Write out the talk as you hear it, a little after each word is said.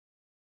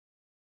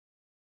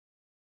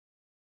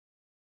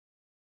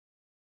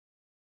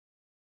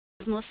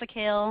Melissa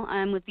Kale.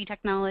 I'm with V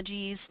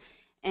Technologies,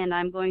 and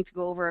I'm going to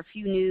go over a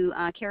few new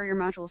carrier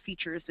module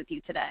features with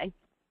you today.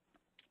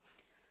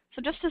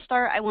 So just to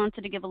start, I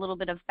wanted to give a little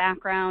bit of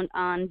background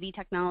on V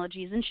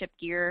Technologies and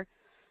ShipGear.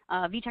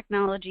 V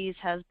Technologies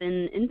has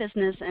been in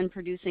business and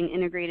producing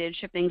integrated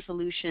shipping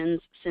solutions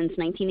since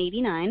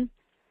 1989.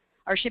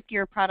 Our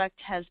ShipGear product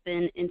has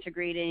been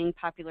integrating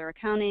popular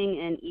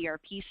accounting and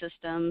ERP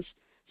systems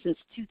since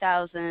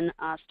 2000,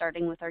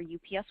 starting with our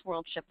UPS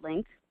World Ship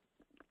Link.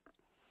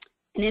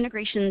 An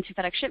integration to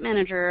FedEx Ship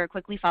Manager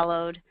quickly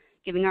followed,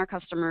 giving our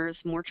customers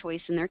more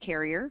choice in their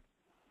carrier.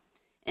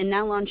 And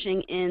now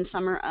launching in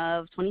summer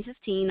of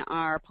 2015,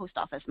 our post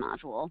office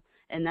module,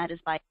 and that is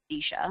by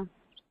Indicia.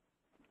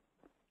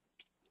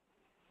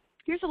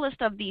 Here's a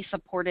list of the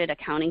supported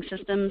accounting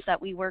systems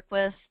that we work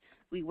with.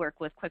 We work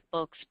with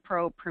QuickBooks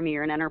Pro,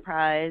 Premier, and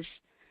Enterprise,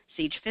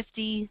 Sage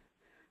 50,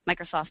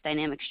 Microsoft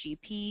Dynamics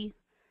GP,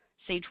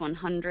 Sage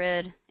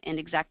 100, and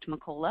Exact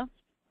Macola.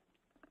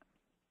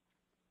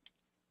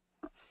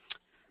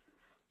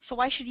 So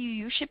why should you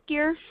use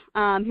ShipGear?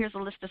 Here's a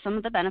list of some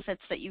of the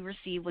benefits that you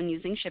receive when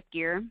using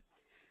ShipGear.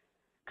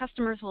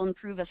 Customers will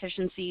improve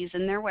efficiencies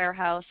in their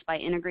warehouse by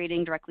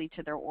integrating directly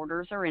to their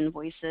orders or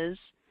invoices.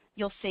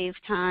 You'll save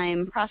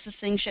time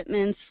processing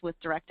shipments with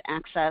direct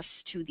access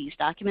to these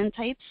document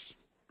types.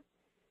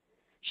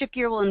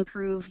 ShipGear will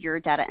improve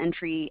your data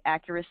entry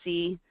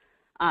accuracy.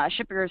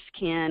 Shippers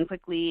can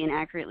quickly and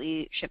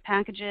accurately ship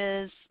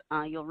packages.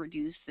 You'll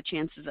reduce the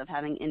chances of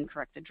having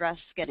incorrect address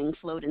getting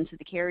flowed into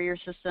the carrier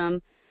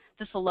system.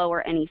 This will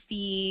lower any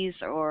fees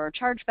or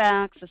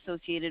chargebacks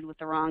associated with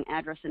the wrong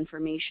address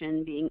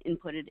information being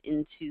inputted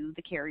into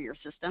the carrier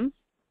system.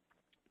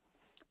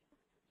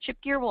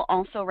 ShipGear will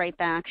also write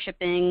back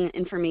shipping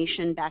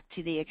information back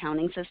to the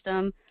accounting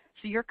system,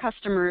 so your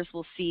customers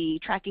will see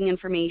tracking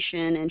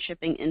information and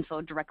shipping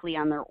info directly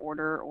on their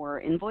order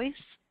or invoice.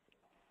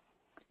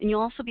 And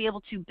you'll also be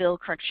able to bill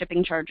correct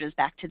shipping charges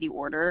back to the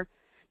order.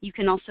 You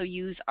can also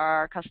use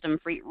our custom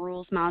freight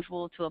rules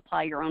module to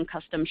apply your own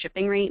custom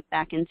shipping rate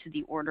back into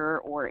the order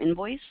or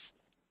invoice.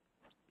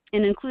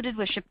 And included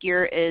with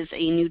ShipGear is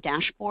a new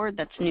dashboard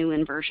that's new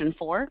in version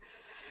 4.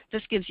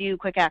 This gives you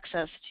quick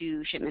access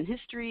to shipment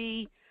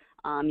history.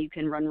 You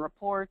can run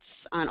reports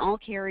on all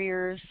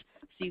carriers,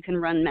 so you can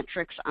run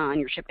metrics on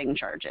your shipping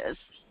charges.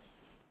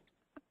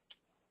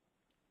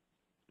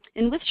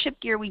 And with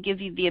ShipGear, we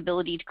give you the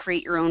ability to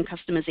create your own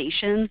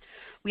customization.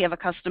 We have a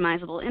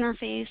customizable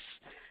interface,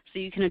 so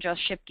you can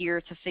adjust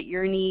ShipGear to fit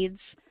your needs.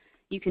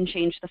 You can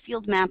change the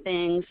field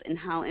mappings and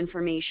how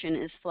information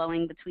is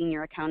flowing between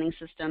your accounting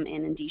system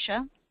and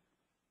Indicia.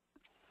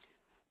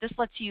 This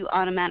lets you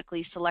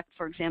automatically select,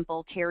 for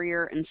example,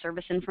 carrier and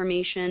service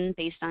information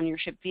based on your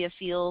ship via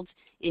field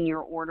in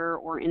your order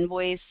or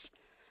invoice.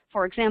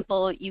 For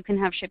example, you can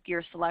have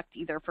ShipGear select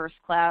either first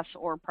class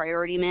or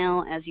priority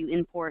mail as you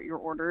import your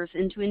orders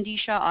into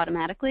Indicia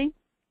automatically.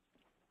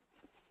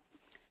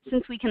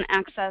 Since we can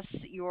access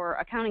your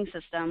accounting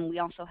system, we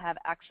also have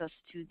access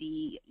to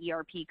the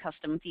ERP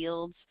custom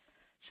fields.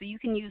 So you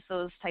can use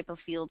those type of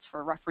fields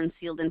for reference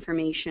field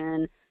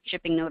information,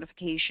 shipping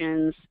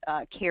notifications,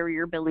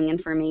 carrier billing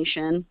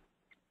information.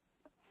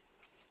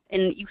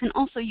 And you can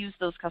also use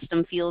those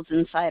custom fields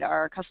inside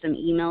our custom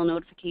email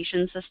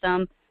notification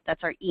system.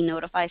 That's our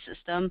e-Notify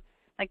system.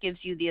 That gives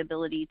you the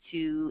ability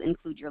to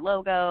include your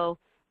logo,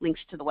 links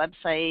to the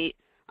website,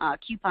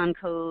 coupon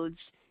codes,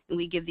 and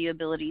we give the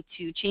ability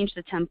to change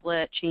the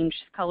template, change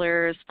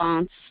colors,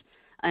 fonts,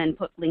 and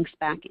put links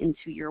back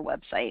into your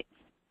website.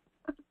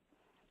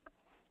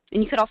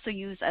 And you could also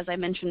use, as I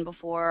mentioned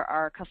before,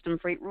 our custom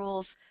freight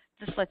rules.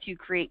 This lets you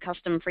create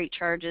custom freight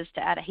charges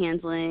to add a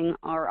handling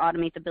or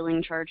automate the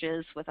billing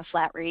charges with a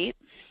flat rate.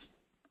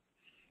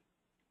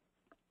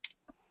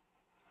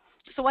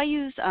 So I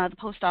use the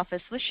post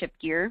office with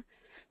ShipGear.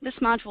 This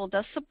module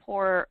does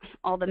support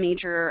all the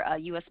major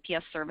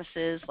USPS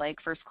services like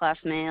first class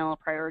mail,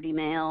 priority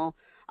mail,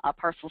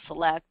 parcel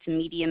select,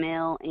 media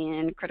mail,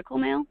 and critical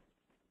mail.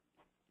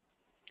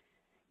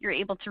 You're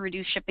able to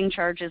reduce shipping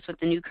charges with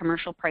the new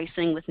commercial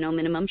pricing with no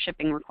minimum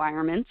shipping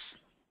requirements.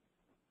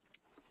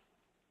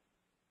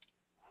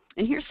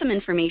 And here's some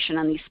information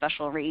on these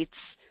special rates.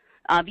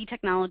 V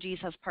Technologies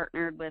has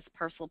partnered with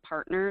Parcel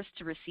Partners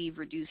to receive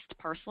reduced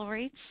parcel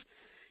rates.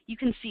 You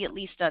can see at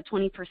least a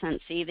 20%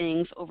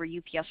 savings over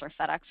UPS or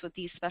FedEx with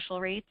these special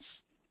rates.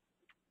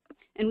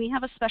 And we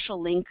have a special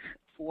link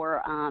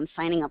for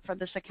signing up for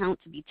this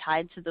account to be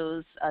tied to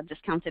those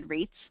discounted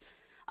rates.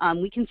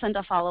 We can send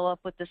a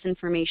follow-up with this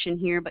information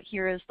here, but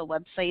here is the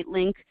website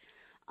link.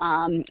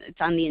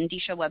 It's on the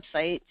Indicia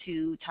website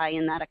to tie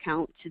in that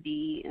account to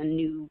the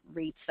new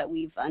rates that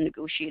we've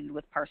negotiated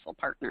with Parcel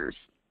Partners.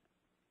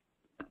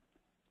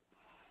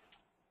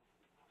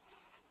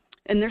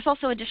 And there's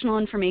also additional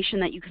information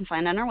that you can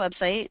find on our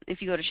website.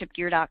 If you go to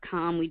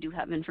shipgear.com, we do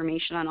have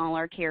information on all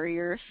our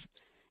carriers.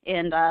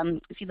 And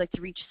if you'd like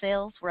to reach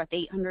sales, we're at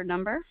the 800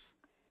 number.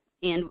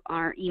 And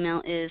our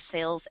email is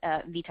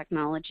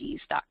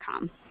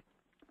sales@vtechnologies.com.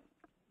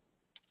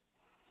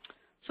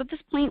 So at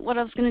this point, what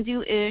I was going to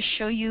do is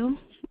show you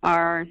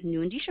our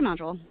new Indicia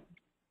module.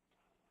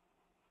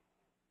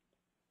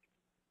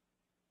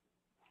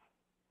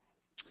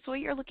 So what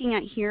you're looking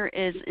at here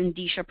is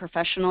Indicia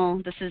Professional.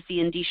 This is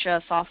the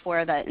Indicia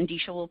software that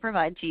Indicia will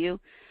provide to you.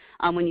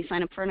 When you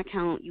sign up for an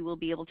account, you will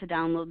be able to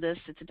download this.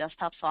 It's a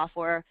desktop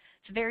software.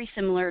 It's very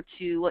similar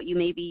to what you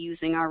may be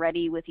using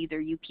already with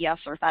either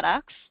UPS or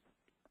FedEx.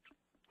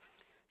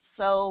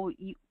 So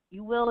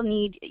you will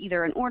need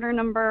either an order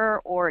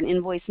number or an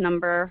invoice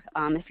number.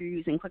 If you're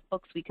using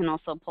QuickBooks, we can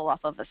also pull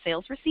off of a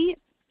sales receipt.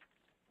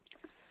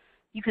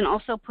 You can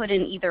also put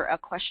in either a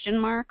question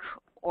mark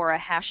or a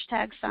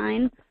hashtag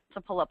sign to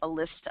pull up a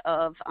list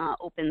of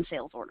open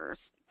sales orders.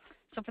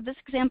 So for this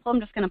example, I'm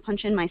just going to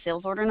punch in my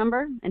sales order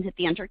number and hit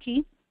the Enter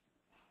key.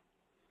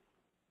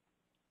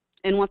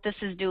 And what this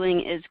is doing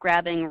is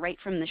grabbing right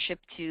from the ship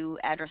to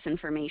address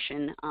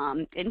information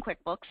in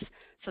QuickBooks.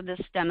 So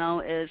this demo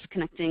is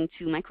connecting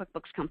to my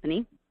QuickBooks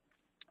company.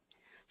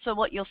 So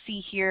what you'll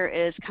see here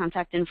is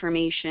contact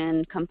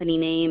information, company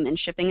name, and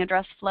shipping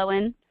address flow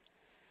in.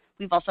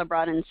 We've also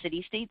brought in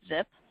city, state,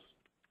 zip.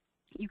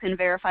 You can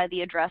verify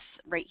the address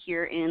right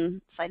here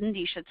inside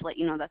Indicia to let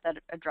you know that that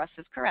address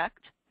is correct.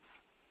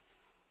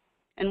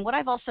 And what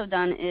I've also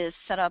done is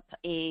set up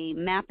a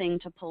mapping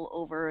to pull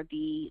over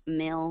the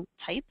mail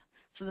type.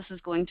 So this is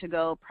going to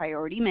go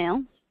priority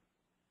mail.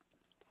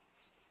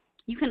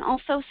 You can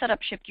also set up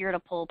ShipGear to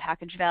pull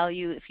package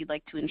value if you'd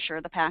like to insure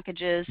the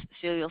packages.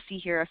 So you'll see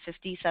here a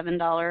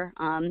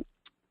 $57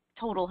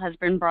 total has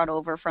been brought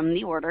over from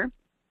the order.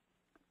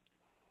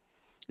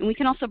 And we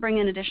can also bring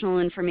in additional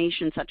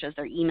information such as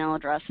their email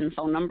address and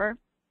phone number.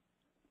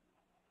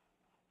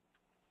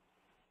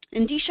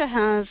 Indicia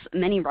has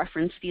many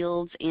reference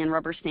fields and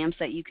rubber stamps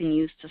that you can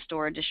use to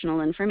store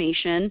additional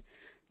information.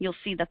 You'll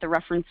see that the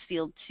reference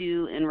field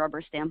 2 and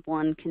rubber stamp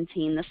 1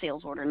 contain the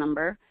sales order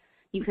number.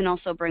 You can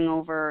also bring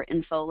over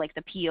info like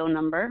the PO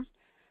number.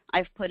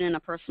 I've put in a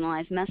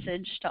personalized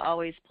message to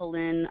always pull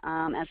in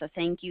as a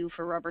thank you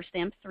for rubber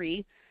stamp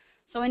 3.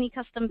 So any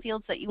custom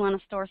fields that you want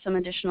to store some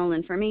additional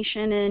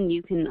information in,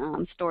 you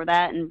can store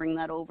that and bring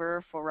that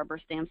over for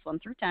rubber stamps 1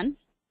 through 10.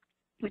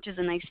 Which is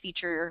a nice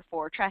feature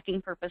for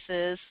tracking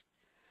purposes,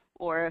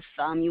 or if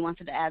you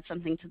wanted to add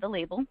something to the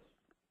label.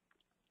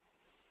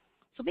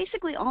 So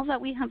basically all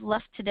that we have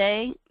left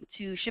today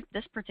to ship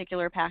this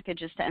particular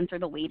package is to enter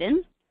the weight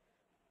in.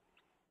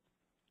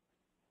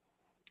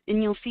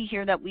 And you'll see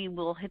here that we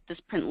will hit this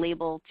print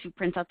label to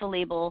print out the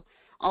label.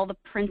 All the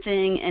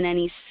printing and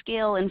any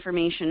scale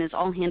information is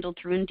all handled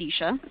through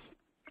Indicia.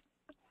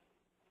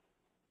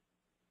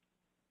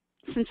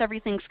 Since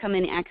everything's come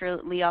in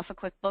accurately off of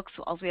QuickBooks,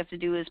 all we have to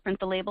do is print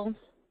the label.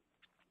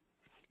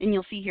 And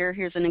you'll see here,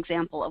 here's an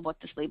example of what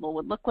this label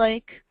would look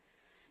like.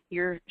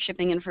 Your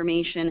shipping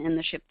information and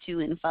the ship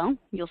to info.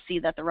 You'll see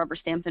that the rubber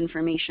stamp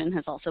information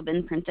has also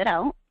been printed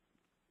out.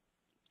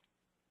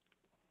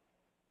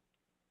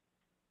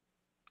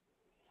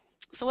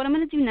 So what I'm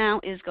going to do now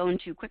is go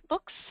into QuickBooks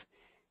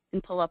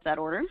and pull up that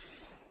order.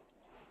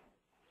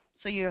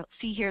 So you'll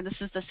see here, this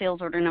is the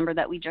sales order number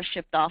that we just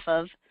shipped off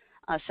of.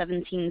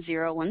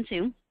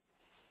 17012.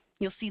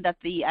 You'll see that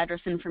the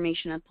address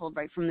information I pulled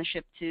right from the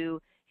ship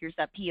to. Here's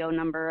that PO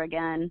number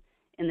again,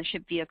 and the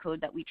ship via code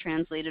that we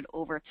translated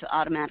over to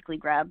automatically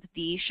grab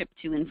the ship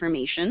to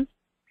information.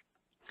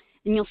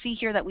 And you'll see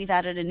here that we've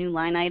added a new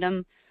line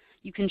item.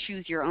 You can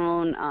choose your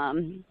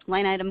own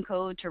line item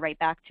code to write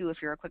back to if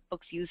you're a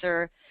QuickBooks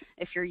user.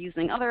 If you're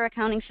using other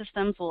accounting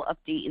systems, we'll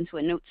update into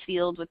a notes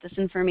field with this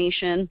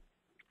information.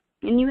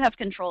 And you have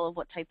control of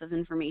what type of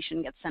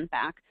information gets sent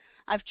back.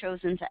 I've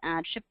chosen to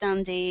add ship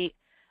down date,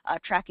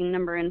 tracking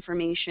number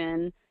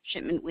information,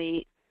 shipment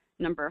weight,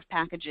 number of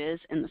packages,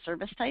 and the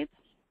service type.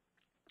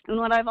 And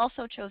what I've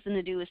also chosen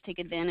to do is take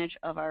advantage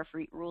of our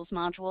freight rules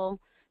module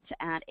to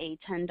add a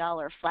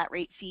 $10 flat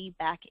rate fee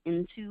back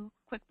into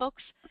QuickBooks.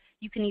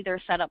 You can either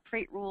set up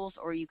freight rules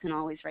or you can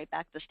always write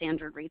back the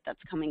standard rate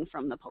that's coming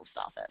from the post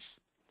office.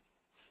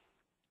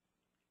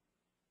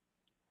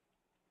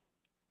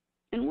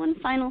 And one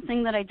final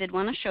thing that I did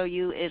want to show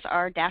you is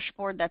our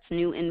dashboard that's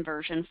new in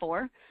version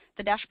 4.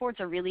 The dashboard's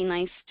a really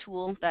nice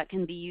tool that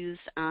can be used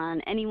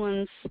on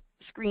anyone's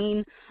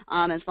screen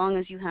as long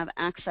as you have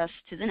access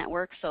to the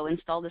network. So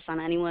install this on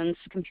anyone's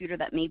computer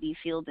that may be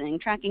fielding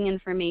tracking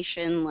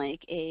information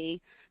like a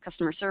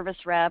customer service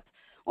rep,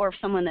 or if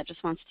someone that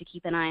just wants to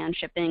keep an eye on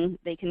shipping,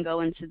 they can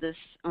go into this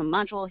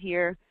module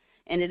here,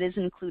 and it is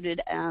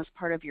included as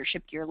part of your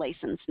ShipGear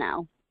license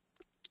now.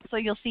 So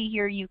you'll see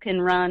here you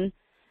can run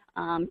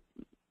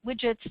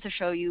widgets to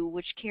show you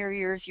which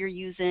carriers you're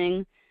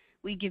using.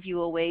 We give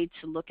you a way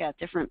to look at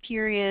different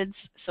periods.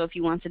 So if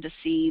you wanted to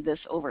see this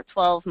over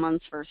 12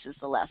 months versus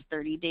the last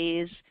 30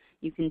 days,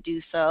 you can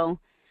do so.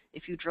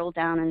 If you drill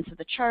down into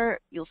the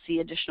chart, you'll see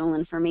additional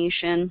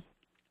information.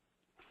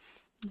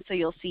 So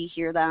you'll see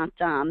here that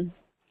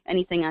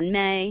anything on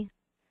May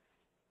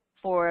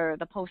for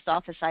the post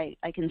office, I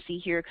can see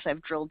here because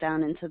I've drilled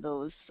down into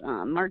those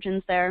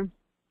margins there.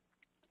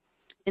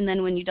 And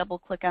then when you double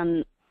click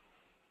on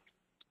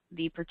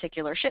the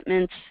particular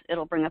shipments,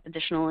 it'll bring up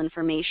additional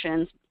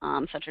information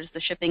such as the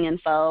shipping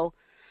info,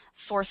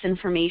 source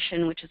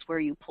information, which is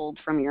where you pulled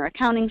from your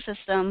accounting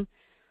system,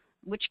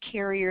 which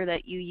carrier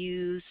that you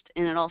used,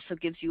 and it also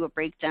gives you a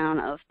breakdown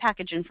of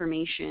package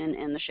information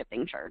and the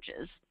shipping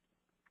charges.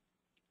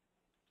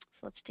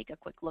 So let's take a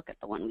quick look at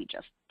the one we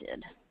just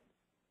did.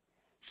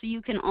 So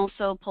you can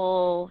also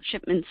pull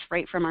shipments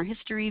right from our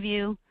history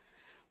view.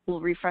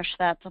 We'll refresh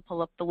that to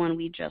pull up the one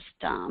we just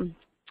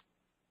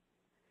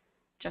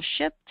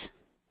shipped.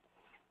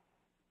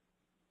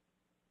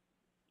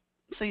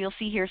 So you'll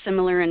see here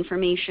similar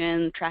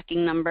information,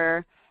 tracking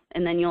number,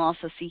 and then you'll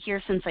also see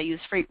here, since I use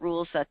freight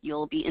rules, that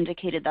you'll be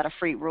indicated that a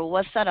freight rule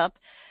was set up,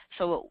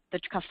 so the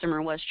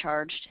customer was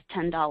charged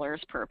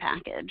 $10 per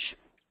package.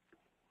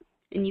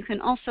 And you can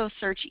also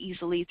search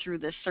easily through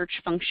this search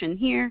function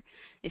here.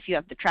 If you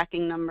have the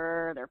tracking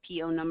number, their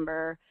PO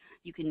number,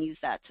 you can use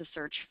that to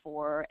search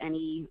for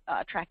any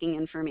tracking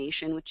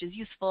information, which is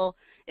useful.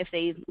 If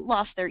they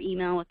lost their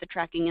email with the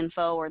tracking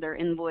info or their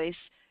invoice,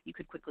 you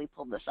could quickly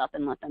pull this up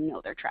and let them know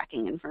their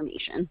tracking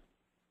information.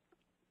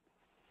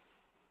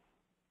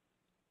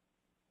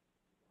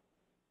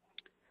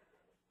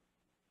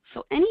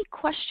 So any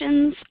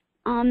questions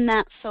on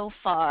that so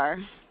far?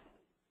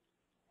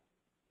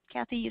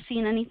 Kathy, you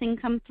seen anything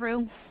come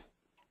through?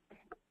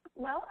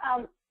 Well,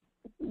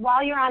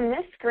 while you're on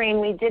this screen,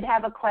 we did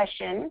have a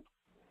question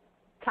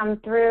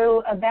come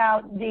through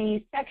about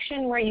the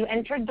section where you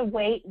entered the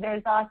weight.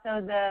 There's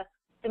also the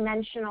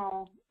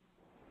dimensional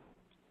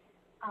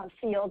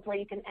field where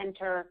you can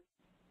enter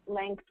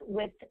length,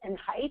 width, and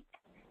height.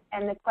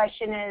 And the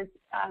question is,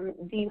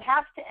 do you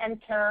have to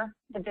enter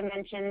the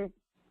dimensions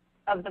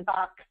of the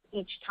box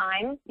each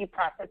time you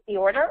process the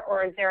order,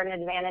 or is there an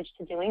advantage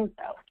to doing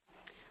so?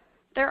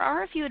 There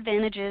are a few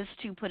advantages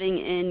to putting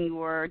in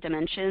your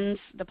dimensions.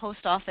 The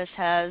post office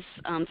has,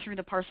 through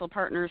the Parcel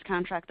Partners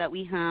contract that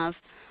we have,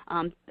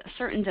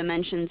 certain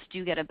dimensions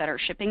do get a better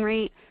shipping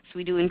rate, so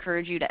we do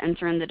encourage you to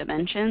enter in the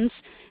dimensions.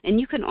 And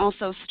you can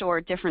also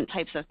store different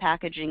types of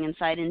packaging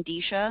inside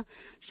Indicia,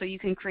 so you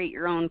can create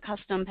your own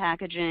custom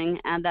packaging,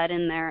 add that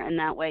in there, and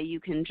that way you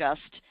can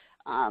just,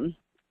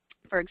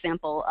 for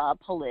example,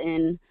 pull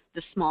in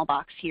the small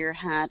box here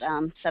had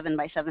 7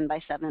 by 7 by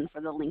 7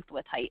 for the length,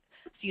 width, height,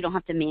 so you don't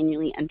have to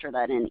manually enter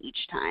that in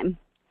each time.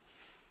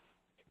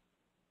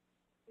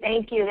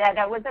 Thank you.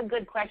 That was a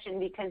good question,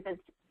 because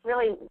it's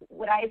really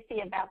what I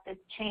see about this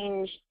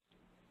change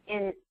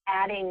in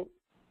adding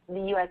the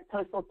U.S.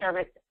 Postal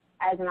Service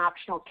as an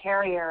optional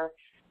carrier.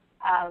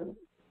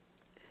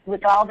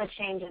 With all the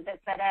changes that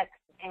FedEx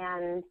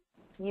and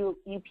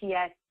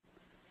UPS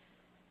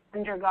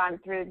undergone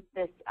through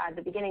this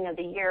the beginning of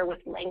the year with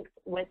length,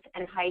 width,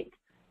 and height,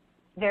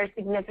 there's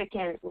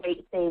significant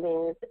rate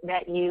savings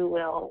that you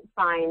will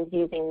find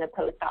using the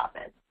post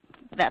office.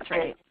 That's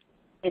right.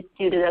 It's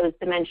due to those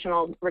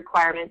dimensional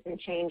requirements and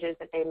changes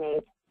that they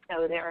made.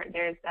 So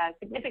there's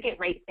significant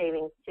rate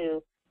savings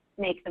to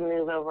make the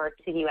move over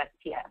to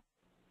USPS.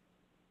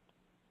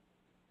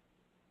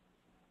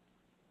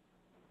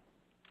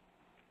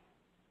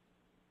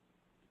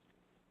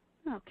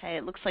 Okay,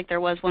 it looks like there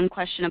was one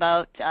question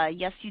about,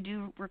 yes, you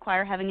do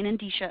require having an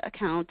Indicia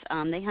account.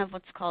 They have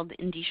what's called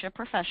the Indicia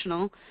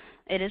Professional.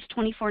 It is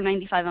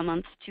 $24.95 a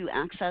month to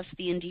access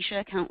the Indicia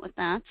account with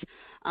that.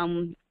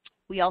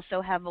 We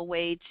also have a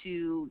way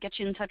to get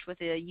you in touch with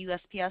a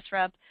USPS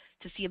rep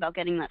to see about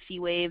getting that fee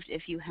waived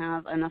if you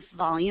have enough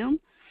volume.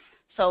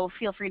 So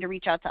feel free to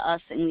reach out to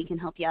us and we can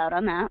help you out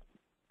on that.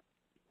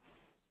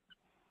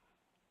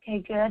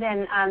 Okay, good.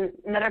 And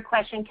another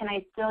question, can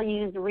I still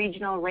use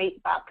regional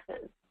rate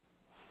boxes?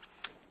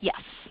 Yes.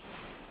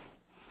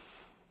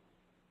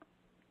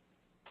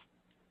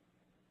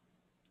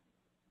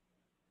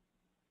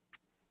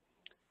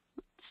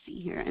 Let's see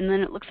here. And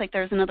then it looks like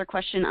there's another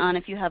question on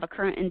if you have a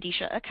current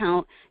Indicia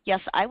account. Yes,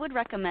 I would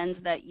recommend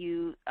that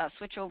you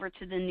switch over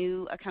to the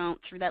new account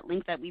through that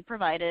link that we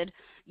provided.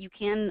 You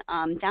can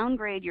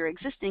downgrade your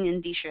existing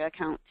Indicia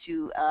account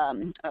to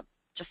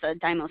just a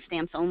Dymo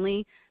stamps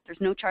only. There's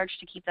no charge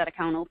to keep that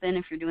account open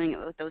if you're doing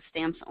it with those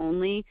stamps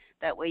only.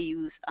 That way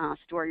you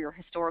store your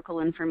historical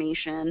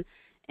information,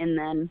 and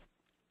then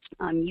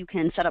you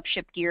can set up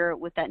ShipGear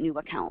with that new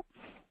account.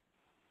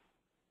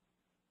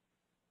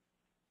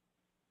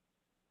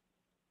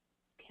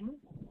 Okay.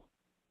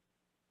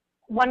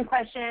 One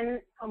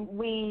question,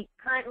 we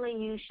currently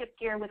use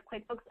ShipGear with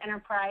QuickBooks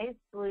Enterprise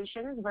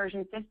Solutions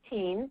version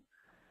 15,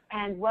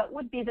 and what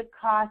would be the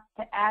cost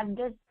to add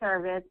this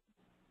service,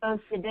 both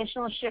the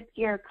additional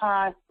ShipGear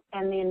cost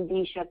and the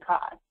Indicia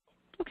cost?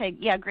 Okay,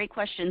 yeah, great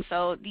question.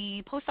 So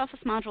the post office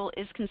module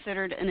is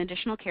considered an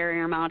additional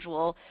carrier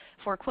module.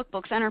 For a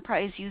QuickBooks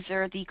Enterprise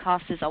user, the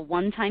cost is a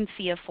one-time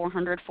fee of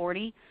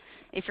 $440.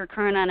 If you're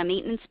current on a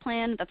maintenance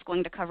plan, that's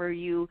going to cover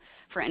you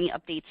for any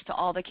updates to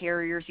all the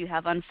carriers you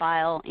have on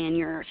file, and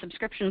your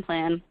subscription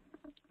plan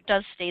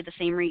does stay the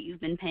same rate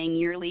you've been paying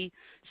yearly,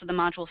 so the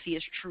module fee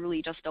is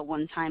truly just a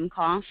one-time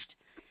cost.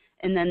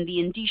 And then the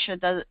Indicia,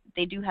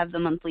 they do have the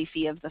monthly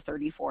fee of the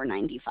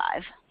 $34.95.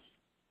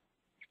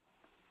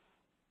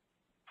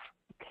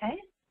 Okay.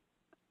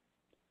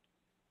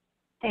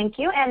 Thank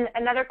you. And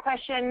another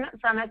question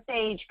from a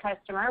Sage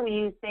customer. We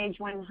use Sage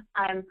when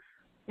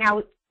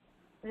now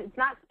it's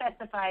not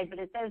specified, but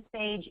it says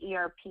Sage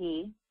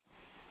ERP,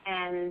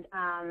 and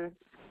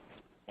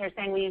they're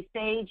saying we use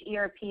Sage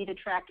ERP to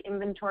track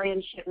inventory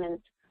and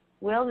shipments.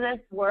 Will this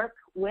work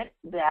with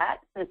that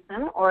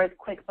system, or is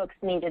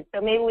QuickBooks needed?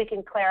 So maybe we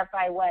can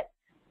clarify what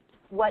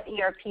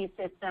ERP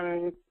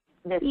system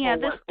this will work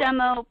this with.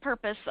 demo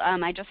purpose,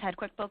 I just had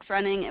QuickBooks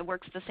running. It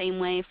works the same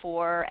way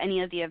for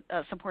any of the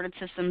supported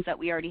systems that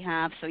we already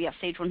have. So yeah,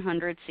 Sage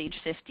 100, Sage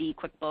 50,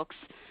 QuickBooks,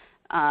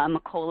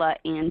 Macola,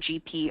 and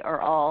GP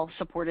are all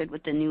supported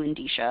with the new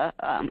Indicia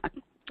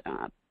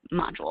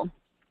module.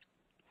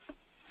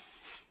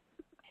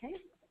 Okay.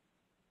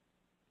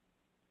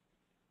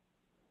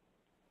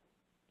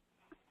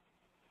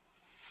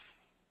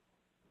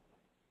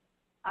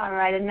 All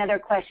right, another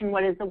question.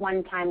 What is the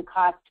one-time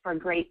cost for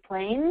Great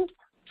Plains?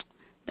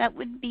 That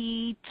would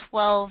be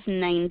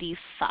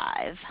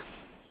 $12.95.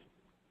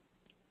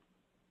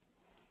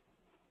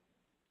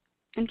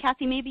 And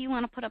Kathy, maybe you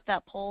want to put up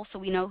that poll so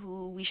we know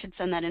who we should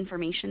send that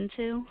information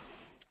to.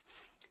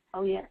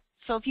 Oh, yes.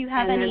 So if you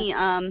have any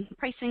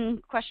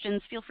pricing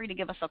questions, feel free to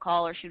give us a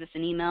call or shoot us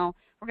an email.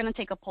 We're going to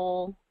take a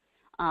poll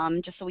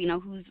just so we know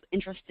who's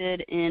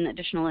interested in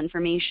additional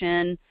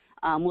information.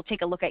 We'll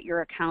take a look at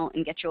your account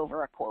and get you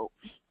over a quote.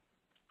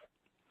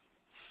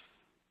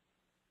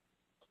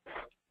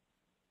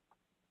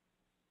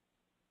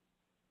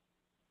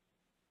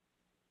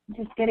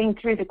 Just getting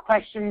through the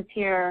questions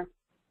here.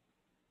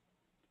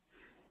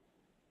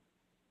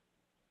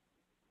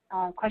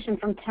 Question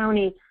from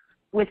Tony.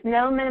 With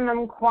no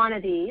minimum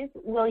quantities,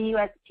 will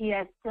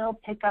USPS still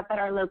pick up at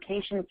our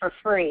location for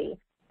free?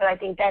 So I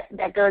think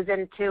that goes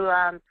into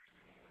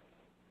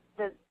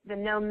the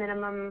no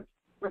minimum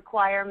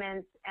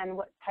requirements and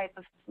what type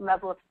of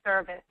level of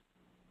service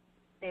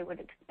they would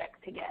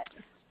expect to get.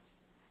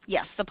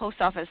 Yes, the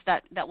post office,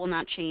 that will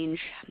not change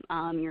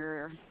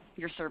your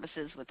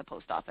services with the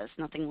post office.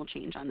 Nothing will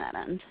change on that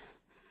end.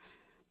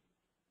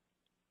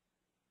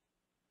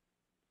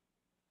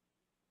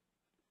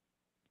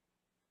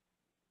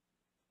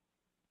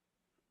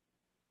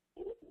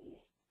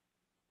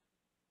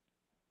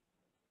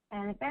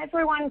 And if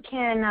everyone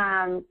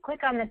can click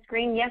on the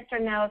screen, yes or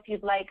no, if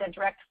you'd like a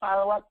direct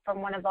follow-up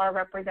from one of our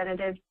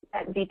representatives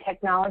at V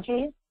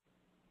Technologies.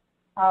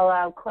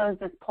 I'll close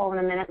this poll in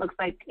a minute. Looks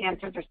like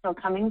answers are still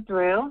coming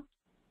through.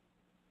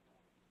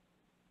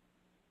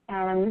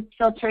 And I'm just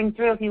filtering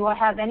through. If you will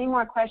have any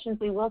more questions,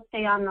 we will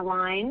stay on the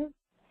line.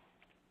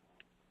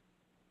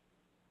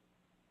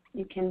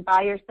 You can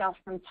buy yourself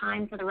some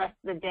time for the rest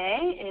of the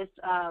day if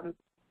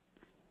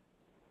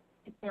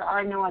there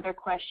are no other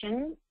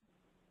questions.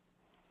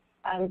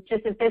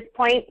 Just at this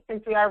point,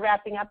 since we are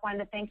wrapping up, I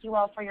wanted to thank you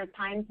all for your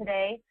time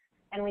today.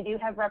 And we do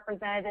have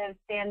representatives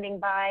standing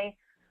by.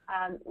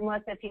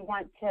 Melissa, if you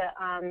want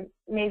to,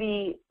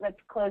 maybe let's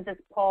close this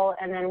poll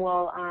and then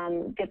we'll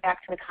get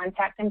back to the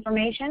contact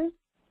information.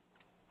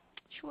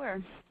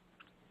 Sure.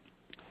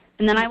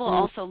 And then I will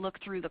also look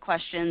through the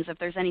questions. If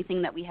there's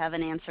anything that we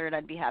haven't answered,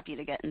 I'd be happy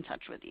to get in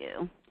touch with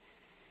you.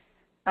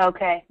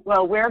 Okay.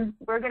 Well, we're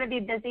going to be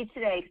busy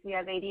today because we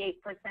have 88%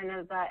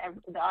 of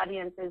the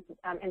audience is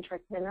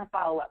interested in a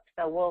follow-up.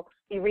 So we'll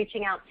be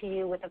reaching out to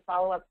you with a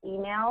follow-up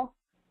email.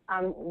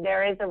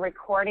 There is a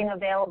recording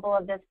available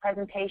of this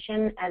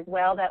presentation as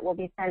well that will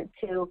be sent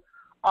to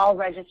all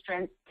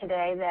registrants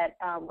today that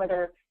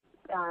whether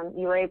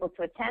you were able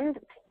to attend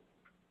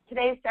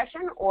today's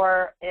session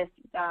or if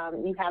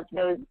you have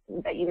those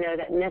that you know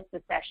that missed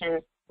the session,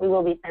 we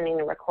will be sending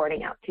the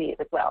recording out to you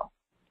as well.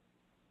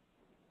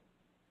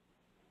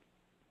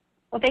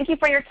 Well, thank you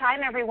for your time,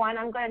 everyone.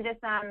 I'm going to just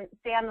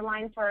stay on the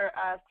line for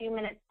a few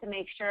minutes to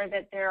make sure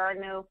that there are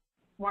no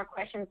more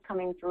questions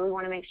coming through. We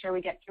want to make sure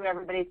we get through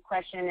everybody's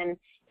question, and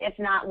if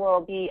not,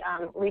 we'll be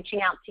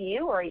reaching out to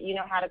you, or you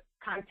know how to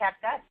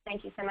contact us.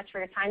 Thank you so much for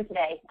your time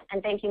today,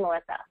 and thank you,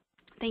 Melissa.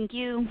 Thank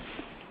you.